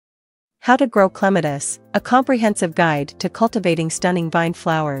How to Grow Clematis, a comprehensive guide to cultivating stunning vine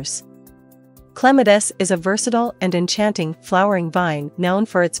flowers. Clematis is a versatile and enchanting flowering vine known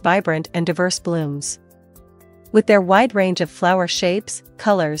for its vibrant and diverse blooms. With their wide range of flower shapes,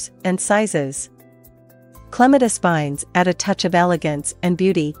 colors, and sizes, clematis vines add a touch of elegance and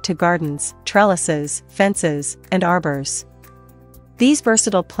beauty to gardens, trellises, fences, and arbors. These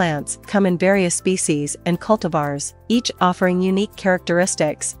versatile plants come in various species and cultivars, each offering unique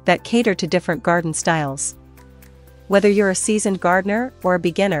characteristics that cater to different garden styles. Whether you're a seasoned gardener or a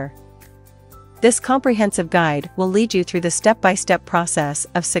beginner, this comprehensive guide will lead you through the step-by-step process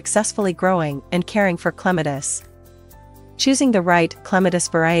of successfully growing and caring for clematis. Choosing the right clematis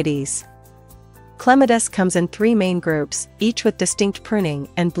varieties. Clematis comes in 3 main groups, each with distinct pruning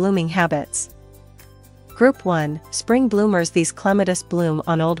and blooming habits. Group 1, Spring Bloomers. These clematis bloom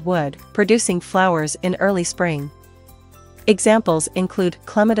on old wood, producing flowers in early spring. Examples include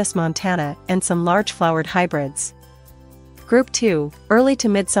Clematis montana and some large-flowered hybrids. Group 2, Early to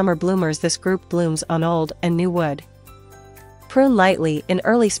Midsummer Bloomers. This group blooms on old and new wood. Prune lightly in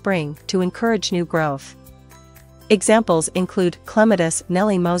early spring to encourage new growth. Examples include Clematis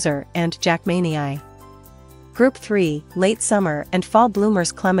Nellie Moser and Jackmanii. Group 3, Late Summer and Fall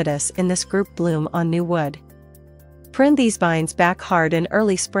Bloomers. Clematis in this group bloom on new wood. Prune these vines back hard in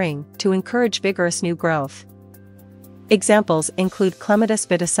early spring to encourage vigorous new growth. Examples include Clematis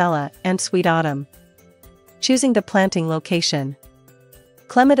Viticella and Sweet Autumn. Choosing the planting location.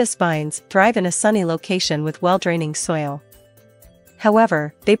 Clematis vines thrive in a sunny location with well-draining soil.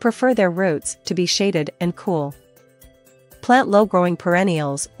 However, they prefer their roots to be shaded and cool. Plant low-growing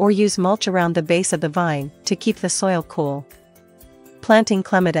perennials or use mulch around the base of the vine to keep the soil cool. Planting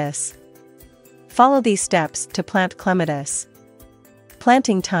clematis. Follow these steps to plant clematis.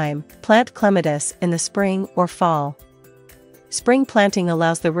 Planting time. Plant clematis in the spring or fall. Spring planting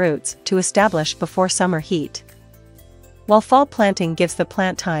allows the roots to establish before summer heat, while fall planting gives the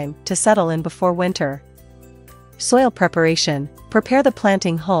plant time to settle in before winter. Soil preparation. Prepare the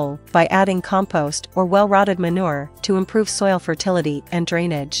planting hole by adding compost or well-rotted manure to improve soil fertility and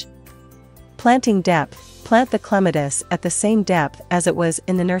drainage. Planting depth. Plant the clematis at the same depth as it was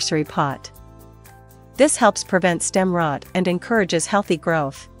in the nursery pot. This helps prevent stem rot and encourages healthy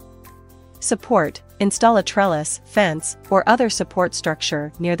growth. Support. Install a trellis, fence, or other support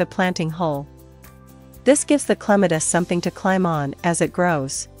structure near the planting hole. This gives the clematis something to climb on as it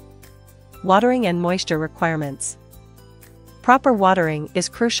grows. Watering and moisture requirements. Proper watering is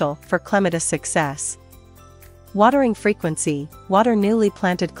crucial for clematis success. Watering frequency. Water newly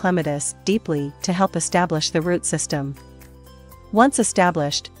planted clematis deeply to help establish the root system. Once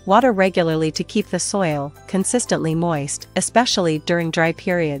established, water regularly to keep the soil consistently moist, especially during dry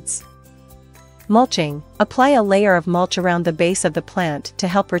periods. Mulching. Apply a layer of mulch around the base of the plant to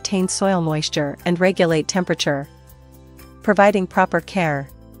help retain soil moisture and regulate temperature. Providing proper care.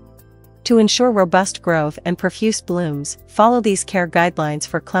 To ensure robust growth and profuse blooms, follow these care guidelines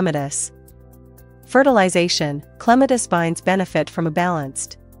for clematis. Fertilization. Clematis vines benefit from a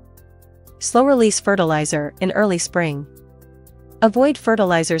balanced, slow-release fertilizer in early spring. Avoid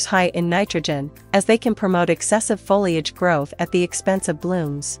fertilizers high in nitrogen, as they can promote excessive foliage growth at the expense of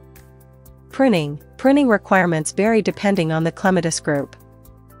blooms. Pruning. Pruning requirements vary depending on the clematis group.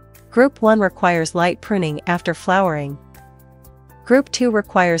 Group 1 requires light pruning after flowering. Group 2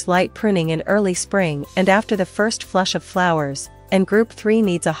 requires light pruning in early spring and after the first flush of flowers, and Group 3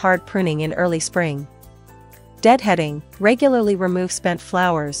 needs a hard pruning in early spring. Deadheading. Regularly remove spent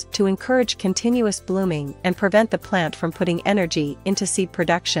flowers to encourage continuous blooming and prevent the plant from putting energy into seed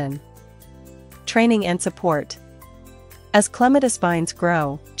production. Training and support. As clematis vines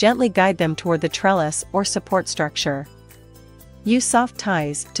grow, gently guide them toward the trellis or support structure. Use soft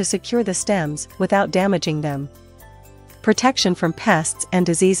ties to secure the stems without damaging them. Protection from pests and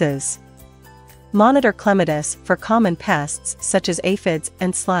diseases. Monitor clematis for common pests such as aphids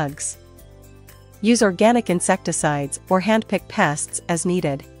and slugs. Use organic insecticides or handpick pests as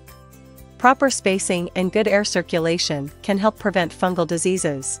needed. Proper spacing and good air circulation can help prevent fungal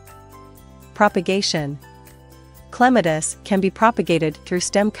diseases. Propagation. Clematis can be propagated through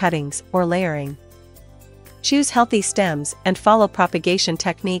stem cuttings or layering. Choose healthy stems and follow propagation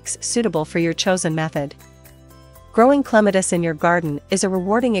techniques suitable for your chosen method. Growing clematis in your garden is a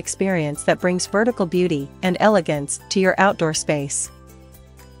rewarding experience that brings vertical beauty and elegance to your outdoor space.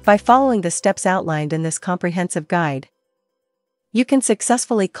 By following the steps outlined in this comprehensive guide, you can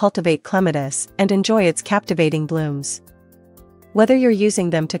successfully cultivate clematis and enjoy its captivating blooms. Whether you're using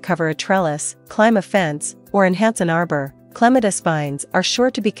them to cover a trellis, climb a fence, or enhance an arbor, clematis vines are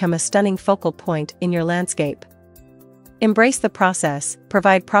sure to become a stunning focal point in your landscape. Embrace the process,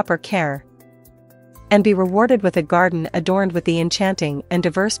 provide proper care, and be rewarded with a garden adorned with the enchanting and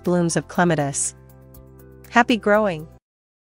diverse blooms of clematis. Happy growing!